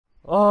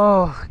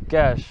Oh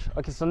gosh.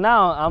 Okay, so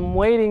now I'm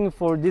waiting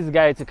for this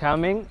guy to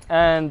coming,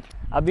 and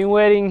I've been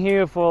waiting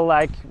here for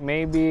like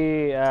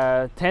maybe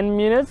 10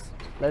 minutes.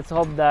 Let's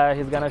hope that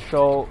he's gonna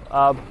show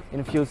up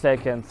in a few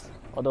seconds.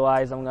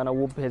 Otherwise, I'm gonna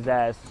whoop his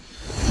ass.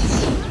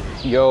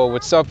 Yo,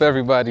 what's up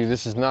everybody?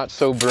 This is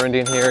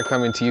Not.So.Burundian here,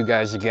 coming to you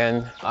guys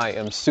again. I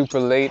am super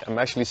late. I'm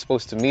actually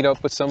supposed to meet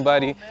up with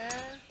somebody.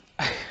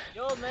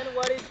 Yo man,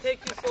 why did it take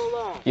you so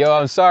long? Yo,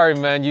 I'm sorry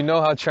man. You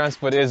know how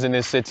transport is in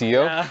this city,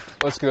 yo. Yeah.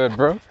 What's good,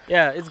 bro?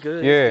 Yeah, it's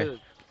good. Yeah. It's good.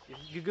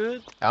 You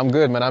good? I'm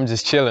good, man. I'm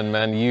just chilling,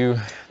 man.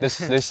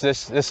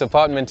 This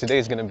apartment today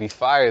is gonna be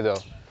fire though.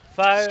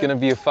 Fire. It's gonna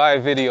be a fire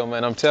video,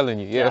 man. I'm telling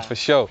you. Yeah, for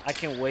sure. I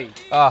can't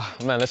wait. Ah,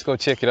 man, let's go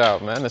check it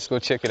out, man. Let's go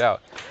check it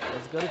out.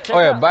 Let's go to check Oh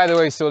yeah, out. by the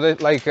way, so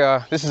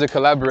this is a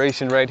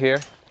collaboration right here.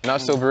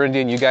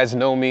 Not.So.Burundian, you guys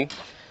know me.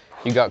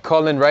 You got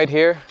Colin right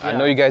here. Yeah. I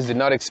know you guys did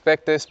not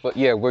expect this, but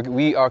yeah,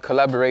 we are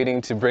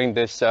collaborating to bring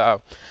this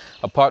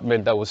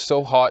apartment that was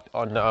so hot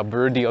on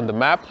Burundi on the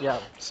map. Yeah.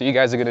 So you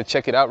guys are gonna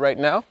check it out right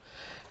now.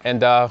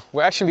 And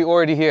we're actually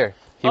already here.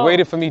 He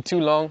waited for me too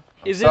long.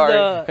 Is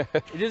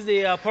this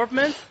the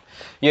apartment?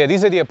 Yeah,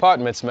 these are the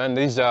apartments, man.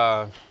 These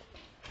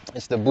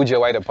it's the Buja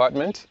White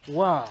apartment.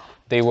 Wow.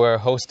 They were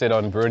hosted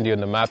on Burundi on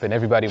the map, and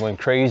everybody went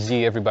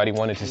crazy. Everybody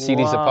wanted to see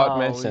these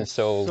apartments, and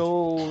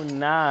so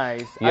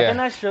nice. Yeah. I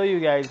cannot show you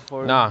guys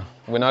for. Nah,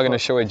 we're not gonna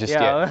show it just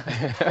yet.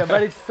 Yeah,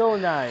 but it's so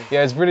nice.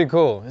 Yeah, it's pretty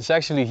cool. It's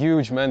actually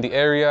huge, man. The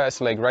area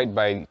is like right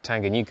by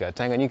Tanganyika.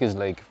 Tanganyika is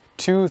like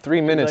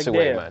 2-3 minutes like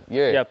away, there. man.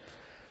 Yeah. Yep.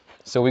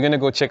 So we're gonna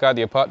go check out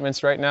the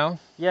apartments right now.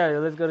 Yeah,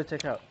 let's go to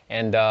check out.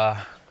 And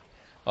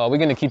we're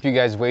gonna keep you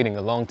guys waiting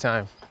a long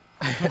time.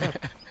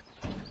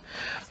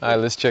 All right,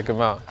 let's check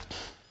them out.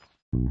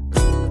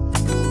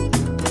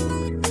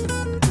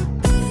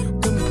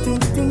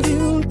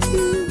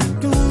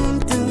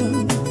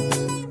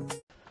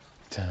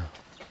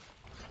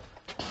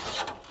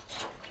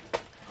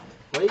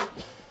 Wait.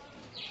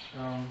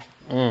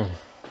 Okay.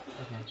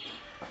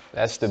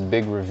 That's the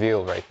big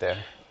reveal right there.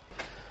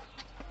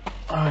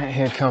 All right,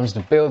 here comes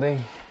the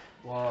building.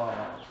 Wow.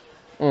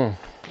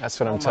 That's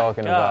what I'm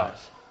talking about.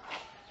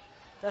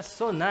 That's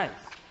so nice.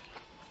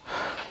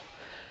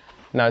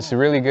 Now, it's a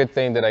really good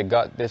thing that I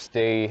got this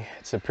day.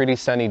 It's a pretty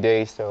sunny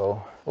day,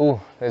 so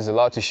there's a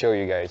lot to show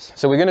you guys.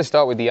 So we're gonna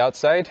start with the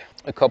outside,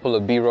 a couple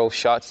of B-roll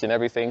shots and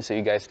everything so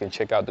you guys can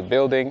check out the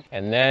building.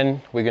 And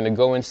then we're gonna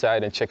go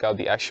inside and check out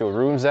the actual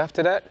rooms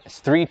after that. It's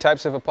 3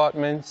 types of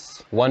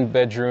apartments: 1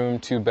 bedroom,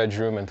 2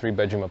 bedroom, and 3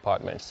 bedroom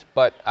apartments.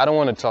 But I don't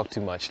wanna talk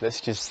too much.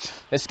 Let's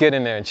get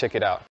in there and check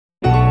it out.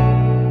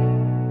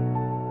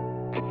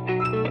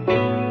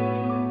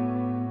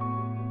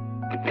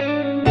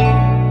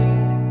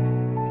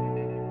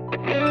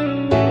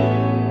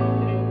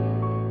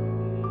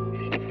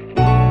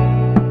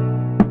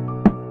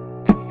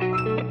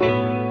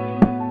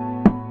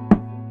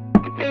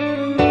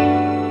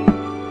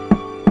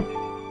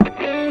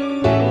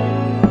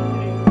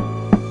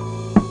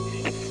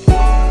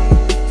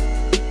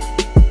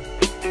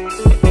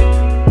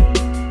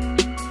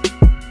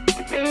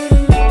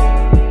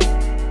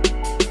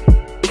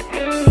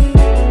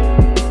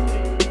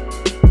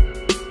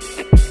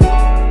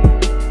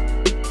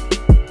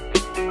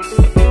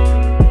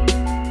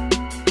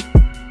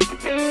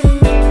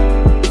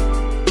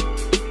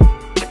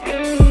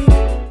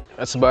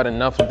 That's about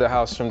enough of the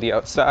house from the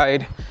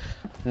outside.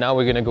 Now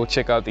we're gonna go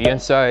check out the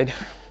inside.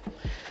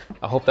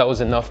 I hope that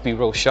was enough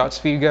B-roll shots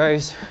for you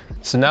guys.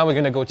 So now we're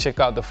gonna go check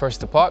out the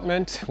first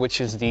apartment,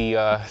 which is the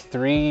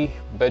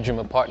 3-bedroom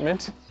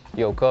apartment.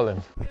 Yo,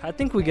 Colin. I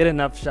think we get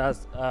enough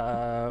shots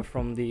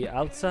from the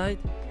outside.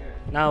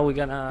 Now we're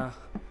gonna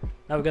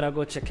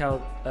go check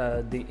out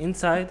the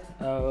inside.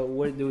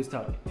 Where do we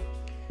start?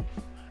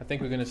 I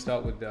think we're gonna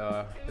start with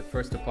the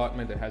first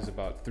apartment that has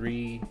about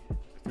 3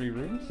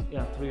 rooms?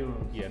 Yeah, 3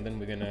 rooms. Yeah, and then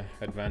we're gonna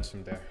advance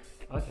from there.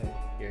 Okay.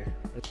 Yeah.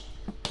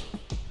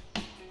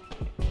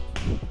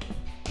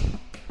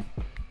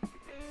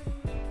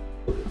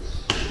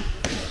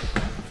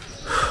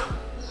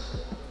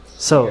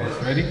 So. You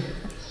guys ready?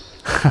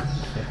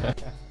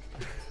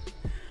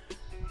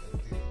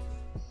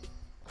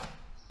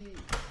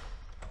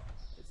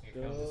 Here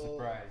comes the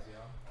surprise,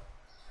 yo.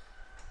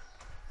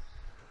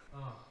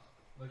 Oh,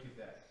 look at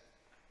that.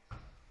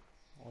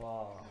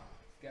 Wow.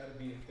 It's gotta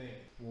be a thing.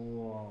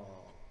 Wow.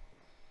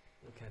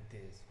 Look at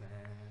this, man.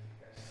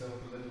 So a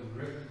little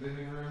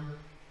living room.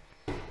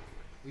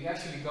 We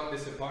actually got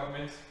this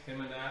apartment,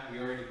 him and I. We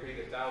already paid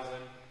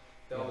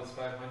 $1,000,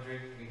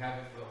 $500. We have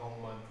it for the whole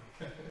month.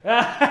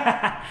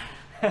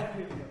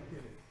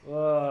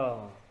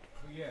 Whoa.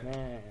 Yeah.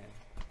 Man.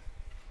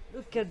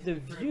 Look at the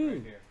view.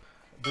 Right here.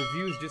 The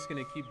view is just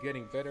gonna keep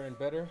getting better and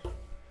better.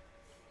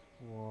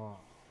 Wow.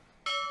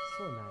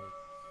 So nice.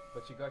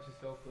 But you got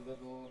yourself a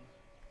little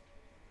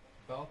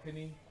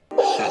balcony.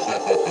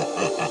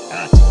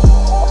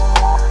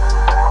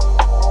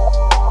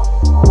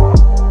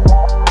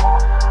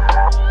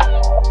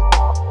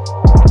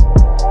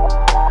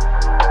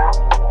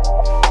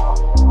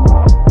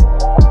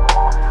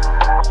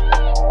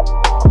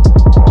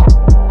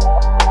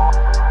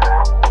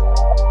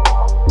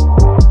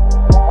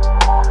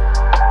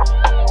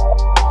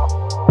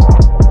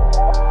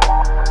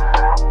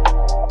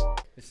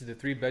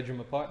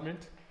 3-bedroom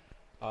apartment.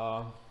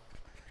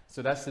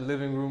 So that's the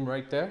living room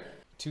right there.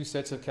 2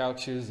 sets of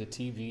couches, a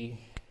TV.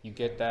 You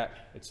get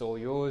that, it's all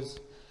yours.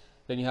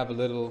 Then you have a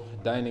little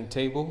dining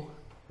table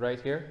right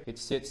here. It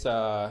sits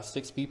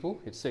 6 people.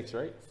 It's 6,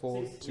 right?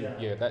 4, 2.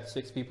 Yeah, that's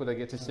 6 people that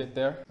get to sit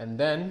there. And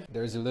then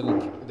there's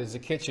a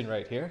kitchen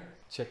right here.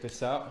 Check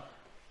this out.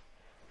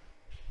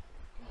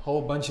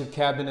 Whole bunch of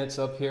cabinets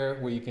up here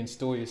where you can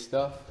store your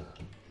stuff.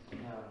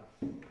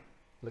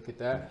 Look at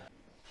that.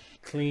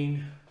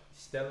 Clean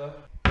Stella.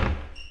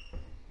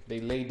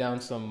 They laid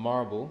down some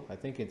marble. I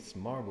think it's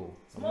marble.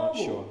 I'm not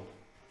sure.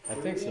 I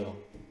think so.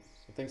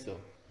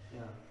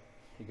 Yeah.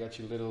 You got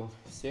your little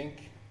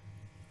sink,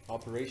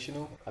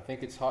 operational. I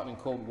think it's hot and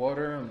cold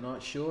water. I'm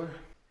not sure.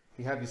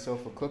 You have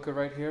yourself a cooker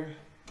right here.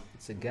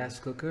 It's a gas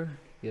cooker.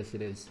 Yes,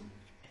 it is.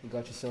 You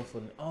got yourself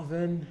an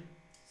oven.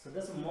 So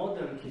that's a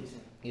modern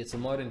kitchen. It's a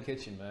modern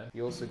kitchen, man.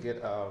 You also get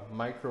a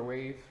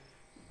microwave.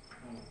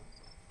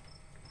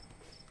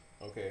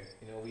 Okay,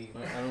 you know,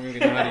 I don't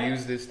really know how to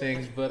use these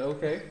things, but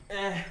okay.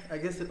 I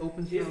guess it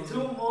opens. It's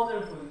too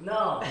modern for you.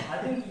 No, I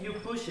think you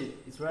push it.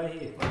 It's right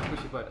here. Push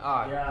it button.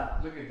 Yeah.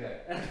 Look at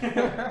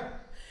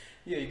that.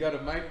 Yeah, you got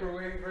a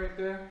microwave right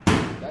there.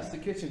 That's the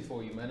kitchen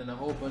for you, man, and a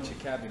whole bunch of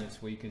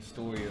cabinets where you can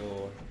store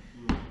your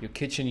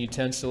kitchen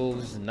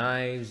utensils,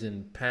 knives,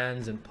 and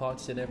pans and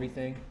pots and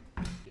everything.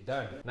 You're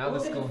done. Now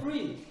let's go.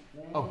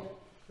 Oh.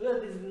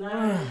 Look, this is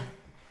nice.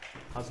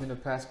 I was gonna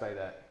pass by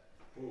that.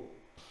 Ooh.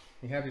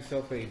 You have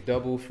yourself a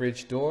double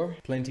fridge door,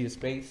 plenty of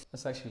space.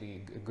 That's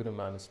actually a good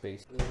amount of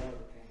space.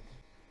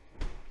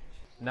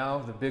 Now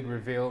the big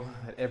reveal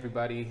that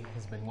everybody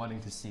has been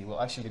wanting to see.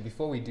 Well, actually,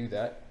 before we do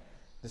that,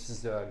 this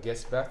is the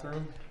guest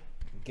bathroom.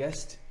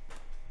 Guest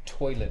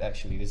toilet,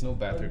 actually. There's no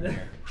bathroom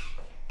here.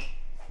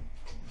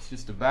 It's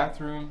just a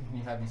bathroom.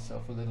 You have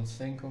yourself a little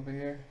sink over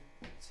here.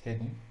 It's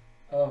hidden.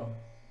 Oh,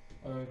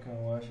 you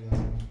can wash it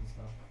and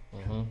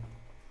stuff.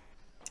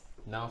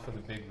 Now for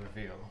the big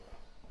reveal.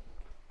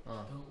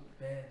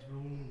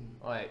 Bedroom.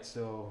 Alright,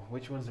 so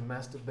which one's the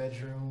master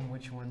bedroom?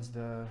 Which one's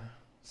the...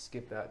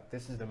 Skip that.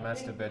 This is the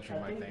master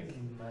bedroom, I think.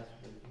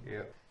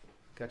 Yeah.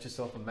 Got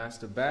yourself a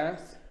master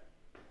bath.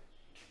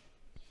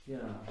 Yeah.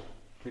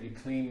 Pretty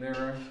clean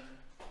mirror.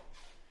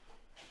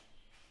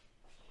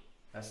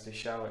 That's the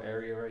shower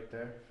area right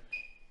there.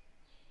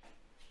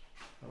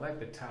 I like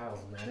the tiles,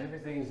 man.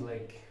 Everything's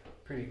like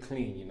pretty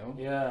clean, you know?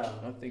 Yeah.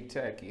 Nothing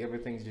tacky.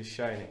 Everything's just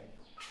shining.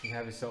 You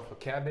have yourself a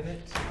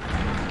cabinet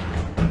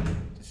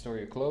to store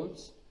your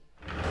clothes.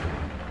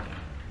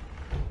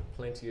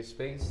 Plenty of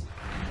space.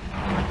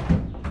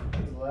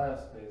 There's a lot of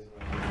space,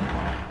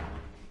 man.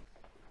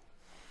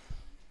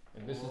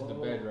 And this is the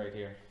bed right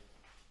here.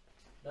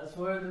 That's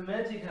where the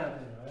magic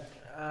happened,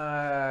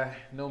 right?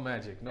 No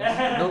magic.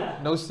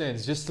 No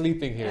sense. Just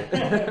sleeping here.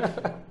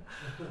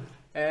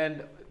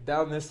 And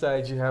down this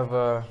side you have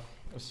a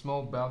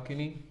small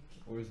balcony.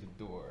 Where's the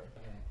door?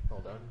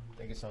 Hold on. I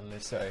think it's on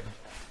this side.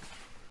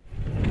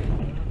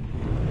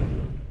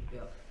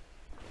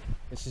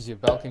 This is your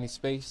balcony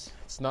space.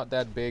 It's not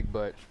that big,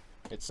 but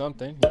it's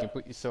something. You can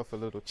put yourself a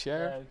little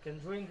chair. Yeah, you can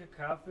drink a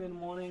coffee in the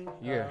morning.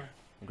 Yeah,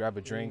 grab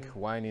a drink,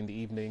 wine in the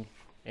evening,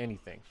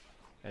 anything.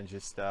 And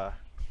just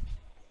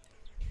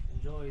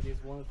enjoy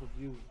this wonderful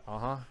view.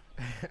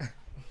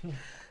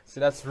 So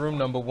that's room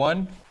number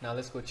 1. Now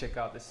let's go check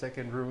out the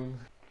second room.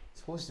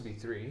 It's supposed to be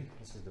 3.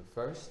 This is the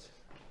first.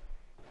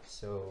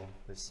 So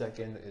the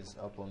second is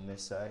up on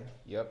this side.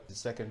 Yep, the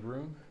second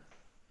room.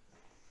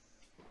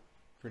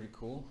 Pretty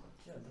cool.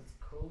 Yeah, that's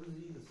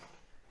cozy.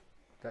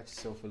 Got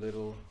yourself a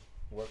little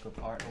work of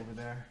art over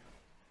there.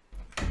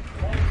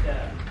 Like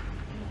that.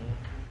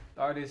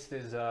 The artist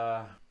is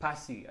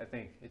Passy, I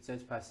think. It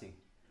says Passy.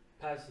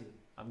 Passy.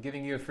 I'm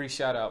giving you a free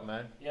shout out,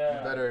 man. Yeah.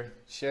 You better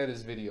share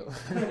this video.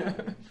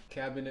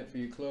 Cabinet for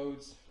your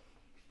clothes.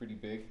 Pretty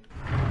big.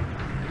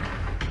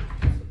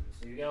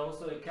 So you got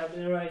also a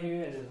cabinet right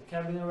here and a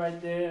cabinet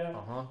right there.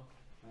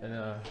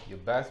 And your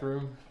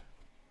bathroom.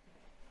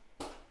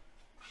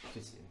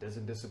 Just, it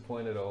doesn't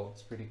disappoint at all.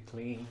 It's pretty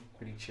clean,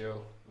 pretty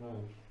chill.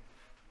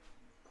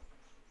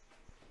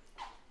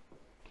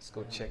 Let's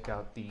go check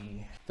out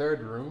the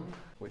third room,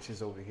 which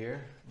is over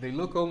here. They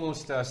look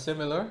almost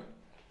similar.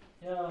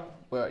 Yeah.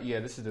 Well, yeah,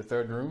 this is the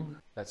third room.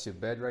 That's your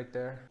bed right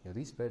there. Yo,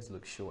 these beds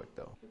look short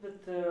though.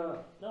 But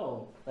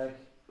no, like,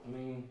 I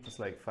mean, it's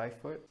like 5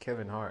 foot.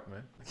 Kevin Hart,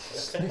 man.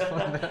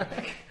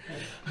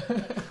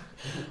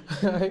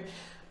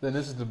 Then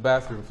this is the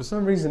bathroom. For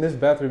some reason, this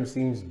bathroom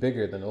seems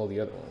bigger than all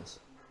the other ones.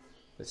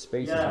 The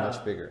space is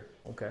much bigger.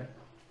 Okay.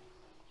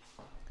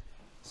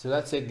 So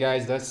that's it,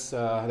 guys.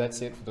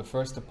 That's it for the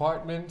first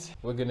apartment.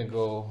 We're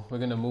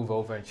gonna move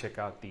over and check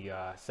out the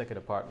second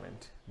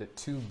apartment, the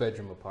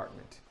 2-bedroom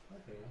apartment.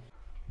 Okay.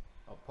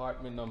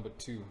 Apartment number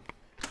 2.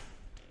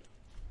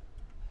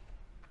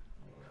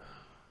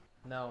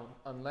 Now,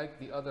 unlike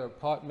the other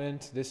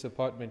apartment, this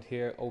apartment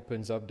here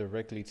opens up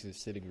directly to the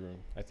sitting room.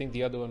 I think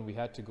the other one we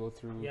had to go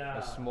through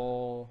a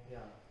small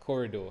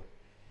corridor.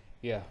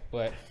 Yeah,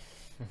 but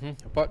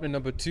apartment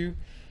number 2,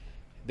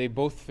 they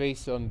both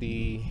face on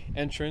the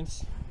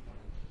entrance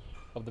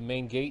of the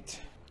main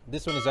gate.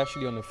 This one is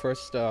actually on the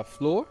first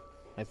floor,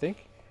 I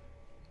think.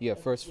 Yeah,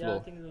 first floor. Yeah, I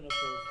think it's on the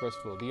First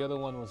floor. The other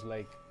one was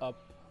like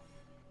up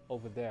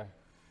over there.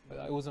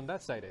 It was on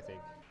that side, I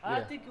think.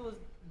 I think it was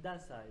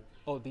that side.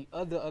 Oh, the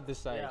other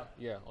side. Yeah.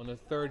 Yeah, on the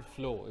third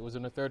floor. It was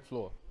on the third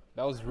floor.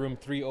 That was room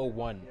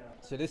 301. Yeah.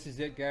 So this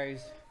is it,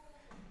 guys.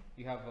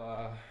 You have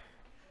a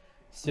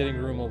sitting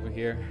room over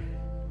here.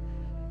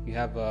 You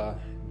have a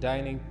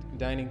dining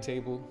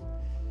table.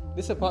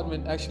 This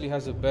apartment actually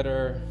has a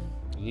better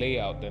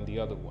layout than the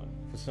other one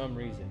for some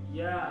reason.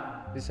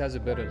 Yeah. This has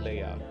a better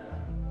layout. Yeah.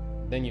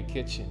 Then your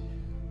kitchen,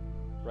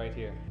 right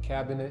here.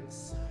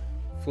 Cabinets,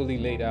 fully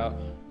laid out.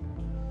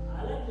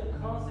 I like the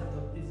concept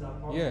of this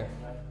apartment. Yeah.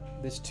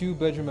 Right? This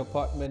 2-bedroom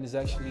apartment is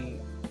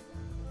actually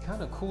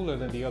kind of cooler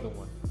than the other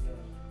one. Yeah.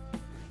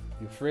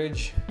 Your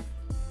fridge,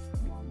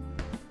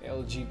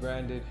 LG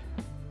branded.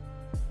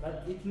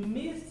 But it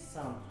missed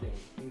something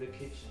in the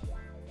kitchen.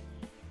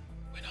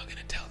 We're not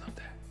gonna tell them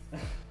that.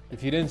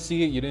 If you didn't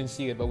see it, you didn't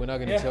see it, but we're not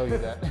gonna tell you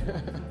that.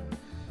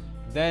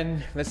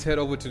 Then let's head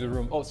over to the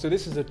room. Oh, so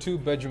this is a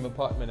 2-bedroom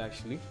apartment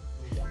actually.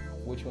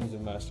 Which one's a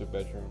master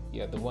bedroom?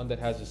 Yeah, the one that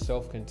has a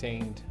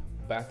self-contained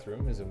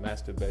bathroom is a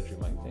master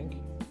bedroom, I think.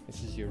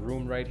 This is your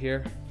room right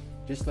here.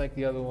 Just like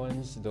the other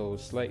ones, though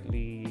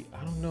slightly,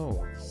 I don't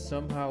know,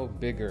 somehow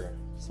bigger.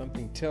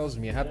 Something tells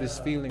me, I have this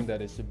feeling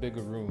that it's a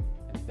bigger room.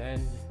 And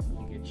then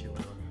you get your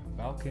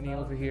balcony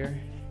over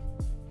here.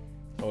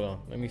 Hold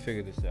on, let me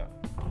figure this out.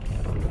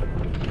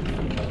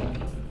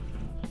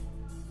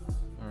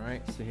 All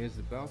right, so here's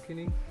the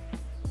balcony.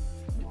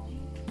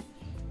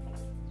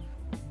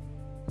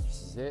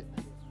 This is it.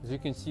 As you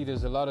can see,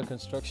 there's a lot of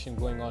construction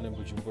going on in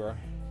Bujumbura,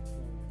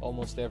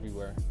 almost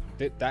everywhere.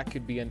 That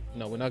could be,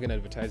 no, we're not gonna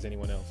advertise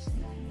anyone else.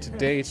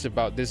 Today it's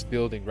about this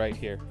building right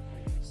here.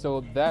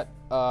 So that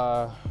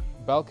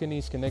balcony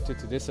is connected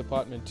to this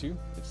apartment too.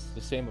 It's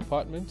the same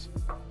apartment,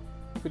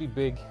 pretty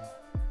big.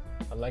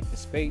 I like the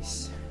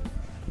space.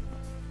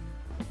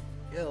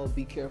 Yo,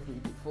 be careful, you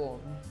could fall.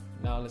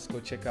 Now let's go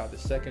check out the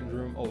second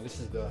room. Oh,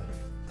 this is the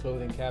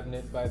clothing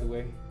cabinet, by the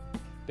way.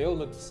 They all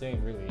look the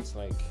same, really. It's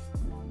like,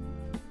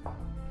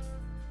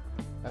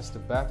 that's the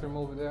bathroom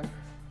over there.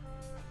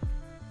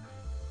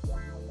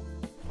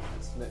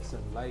 Let's let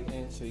some light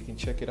in so you can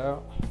check it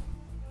out.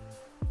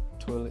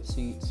 Toilet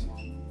seats,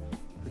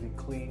 pretty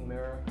clean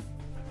mirror.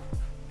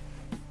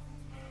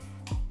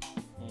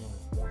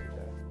 Look at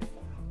that.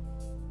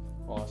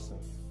 Awesome.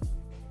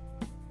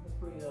 That's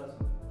pretty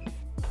awesome.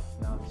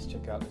 Now let's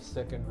check out the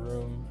second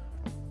room.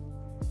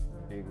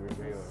 Big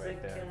reveal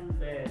right there. Second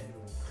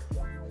bedroom.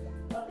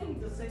 I think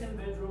the second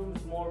bedroom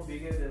is more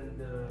bigger than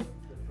the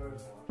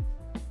first one.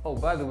 Oh,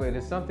 by the way,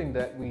 there's something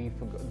that we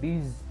forgot.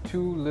 These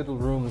 2 little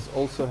rooms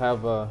also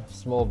have a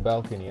small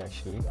balcony,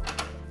 actually.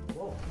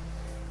 Whoa.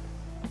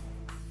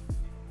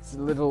 It's a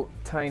little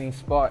tiny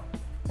spot.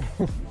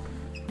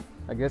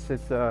 I guess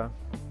it's a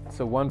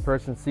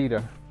 1-person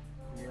seater.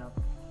 Yeah.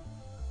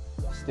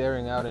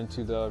 Staring out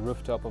into the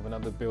rooftop of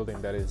another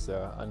building that is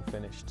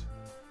unfinished.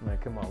 Man,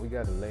 come on, we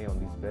gotta lay on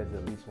these beds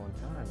at least one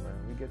time,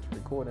 man. We get to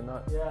record and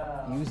not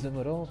use them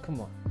at all.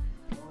 Come on.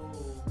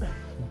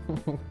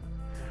 Oh.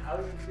 How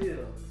do you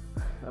feel?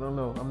 I don't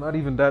know. I'm not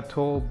even that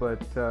tall,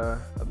 but I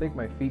think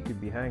my feet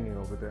could be hanging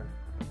over there.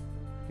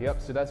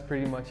 Yep. So that's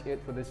pretty much it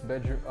for this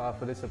bedroom,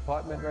 for this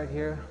apartment right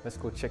here. Let's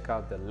go check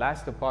out the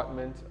last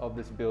apartment of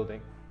this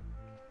building.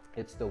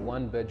 It's the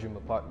 1-bedroom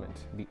apartment,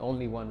 the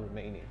only one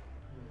remaining.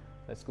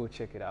 Let's go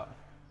check it out.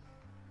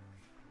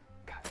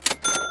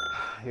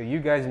 Yo, you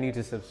guys need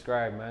to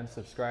subscribe, man.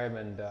 Subscribe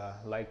and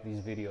like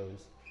these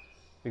videos,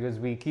 because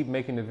we keep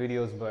making the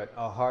videos, but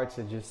our hearts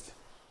are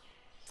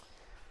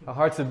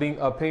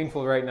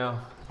painful right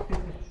now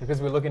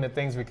because we're looking at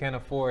things we can't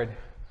afford,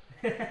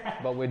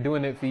 but we're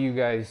doing it for you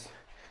guys.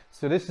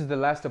 So this is the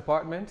last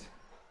apartment.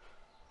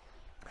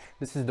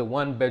 This is the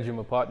 1-bedroom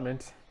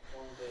apartment.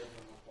 1 bedroom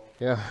apartment.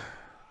 Yeah,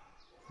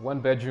 1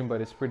 bedroom,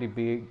 but it's pretty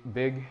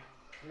big.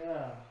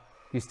 Yeah.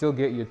 You still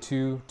get your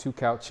two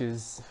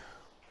couches,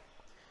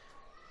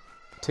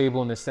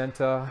 table in the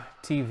center,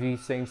 TV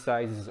same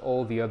size as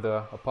all the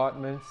other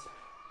apartments.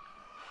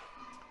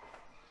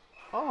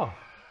 Oh,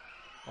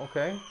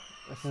 okay.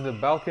 This is the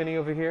balcony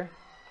over here.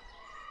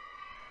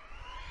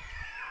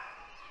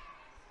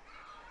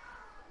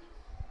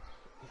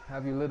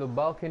 Have your little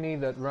balcony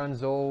that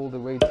runs all the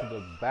way to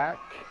the back.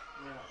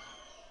 Yeah.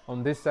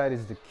 On this side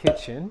is the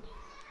kitchen,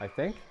 I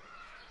think.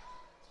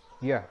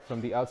 Yeah,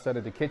 from the outside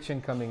of the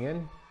kitchen coming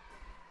in.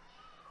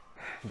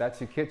 That's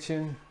your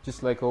kitchen,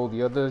 just like all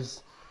the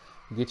others.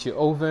 You get your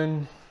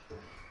oven,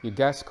 your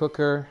gas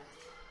cooker,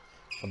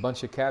 a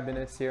bunch of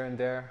cabinets here and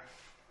there.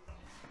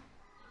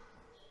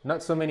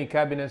 Not so many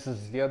cabinets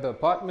as the other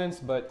apartments,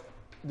 but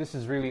this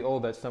is really all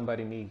that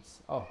somebody needs.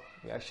 Oh,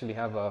 we actually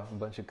have a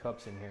bunch of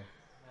cups in here,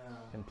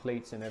 and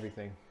plates and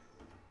everything.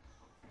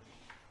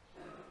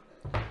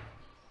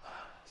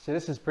 So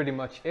this is pretty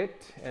much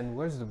it. And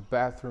where's the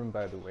bathroom,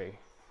 by the way?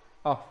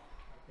 Oh,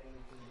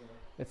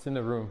 it's in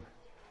the room.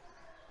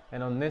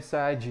 And on this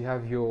side you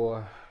have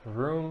your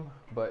room,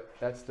 but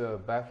that's the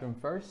bathroom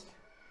first.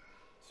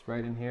 It's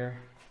right in here.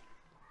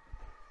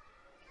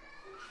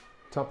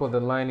 top of the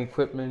line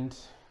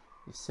equipment,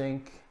 the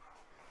sink.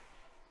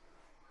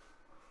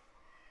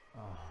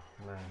 Oh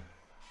man.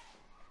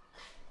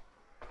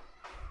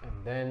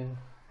 And then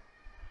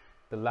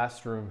the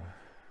last room.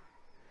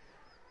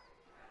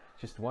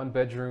 Just one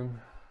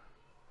bedroom.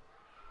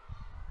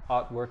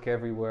 Artwork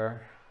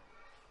everywhere.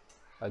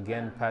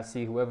 Again,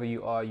 Passy, whoever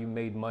you are, you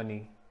made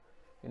money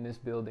in this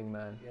building,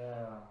 man.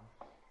 Yeah.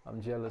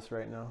 I'm jealous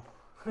right now.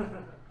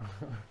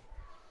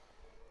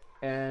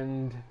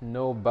 And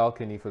no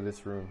balcony for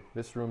this room.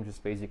 This room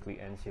just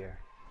basically ends here.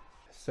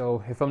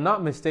 So if I'm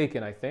not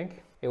mistaken, I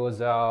think it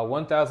was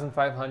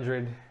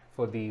 1,500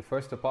 for the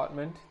first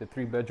apartment, the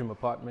 3-bedroom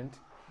apartment.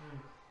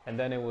 And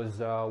then it was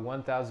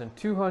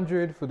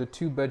 1,200 for the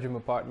 2-bedroom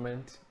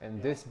apartment.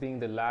 And this being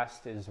the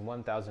last is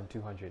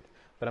 1,200.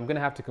 But I'm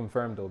gonna have to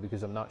confirm though,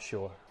 because I'm not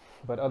sure.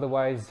 But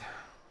otherwise,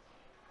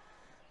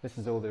 this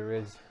is all there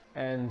is.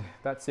 And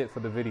that's it for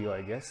the video,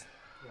 I guess.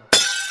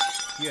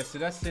 Yeah, so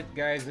that's it,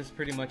 guys. That's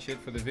pretty much it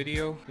for the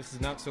video. This is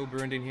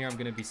Not.So.Burundian here. I'm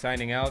gonna be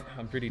signing out.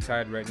 I'm pretty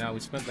tired right now. We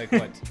spent like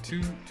what,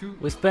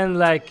 We spent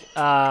like two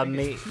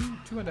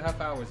and a half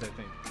hours, I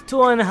think.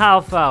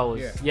 2.5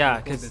 hours. Yeah,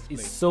 to because this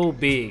it's place. so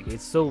big.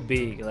 It's so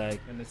big, like.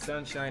 And the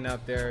sunshine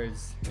out there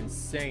is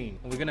insane.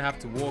 And we're gonna have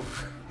to walk.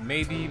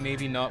 Maybe,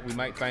 maybe not. We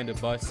might find a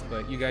bus,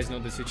 but you guys know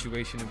the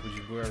situation in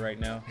Bujumbura right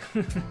now.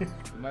 We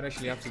might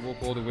actually have to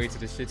walk all the way to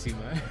the city,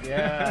 man.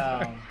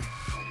 Yeah.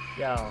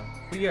 Yeah.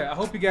 But yeah, I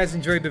hope you guys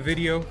enjoyed the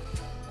video.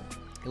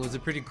 It was a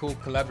pretty cool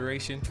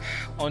collaboration.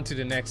 On to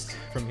the next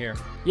from here.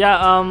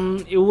 Yeah,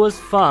 it was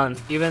fun.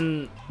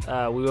 Even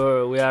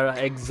we are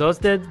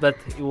exhausted, but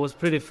it was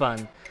pretty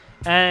fun.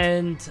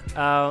 And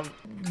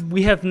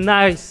we have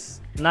nice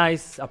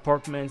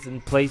apartments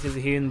and places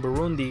here in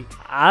Burundi.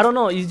 I don't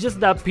know, it's just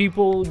that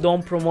people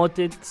don't promote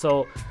it.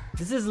 So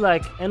this is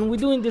like, and we're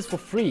doing this for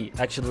free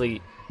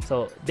actually.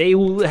 So they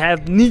will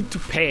need to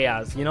pay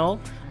us, you know.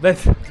 But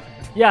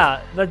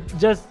yeah, but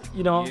just,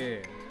 you know. Yeah.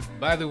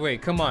 By the way,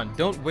 come on,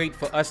 don't wait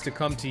for us to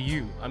come to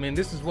you. I mean,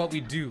 this is what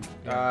we do.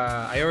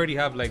 I already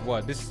have like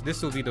what?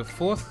 This will be the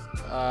 4th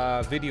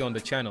video on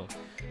the channel.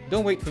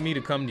 Don't wait for me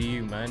to come to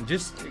you, man.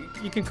 Just,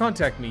 you can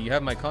contact me. You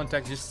have my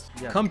contact. Just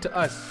come to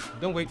us.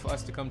 Don't wait for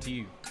us to come to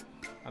you.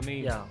 I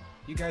mean,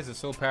 you guys are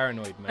so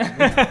paranoid,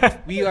 man.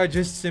 We are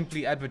just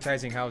simply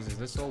advertising houses.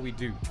 That's all we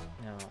do.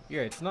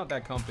 Yeah, it's not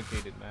that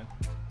complicated, man.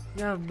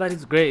 Yeah, but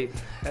it's great.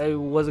 It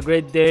was a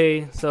great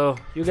day. So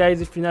you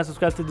guys, if you're not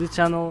subscribed to this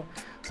channel,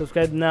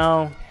 subscribe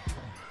now.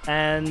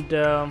 And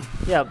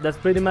yeah, that's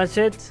pretty much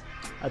it.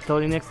 I'll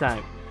tell you next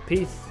time.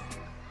 Peace.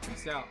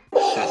 Peace out.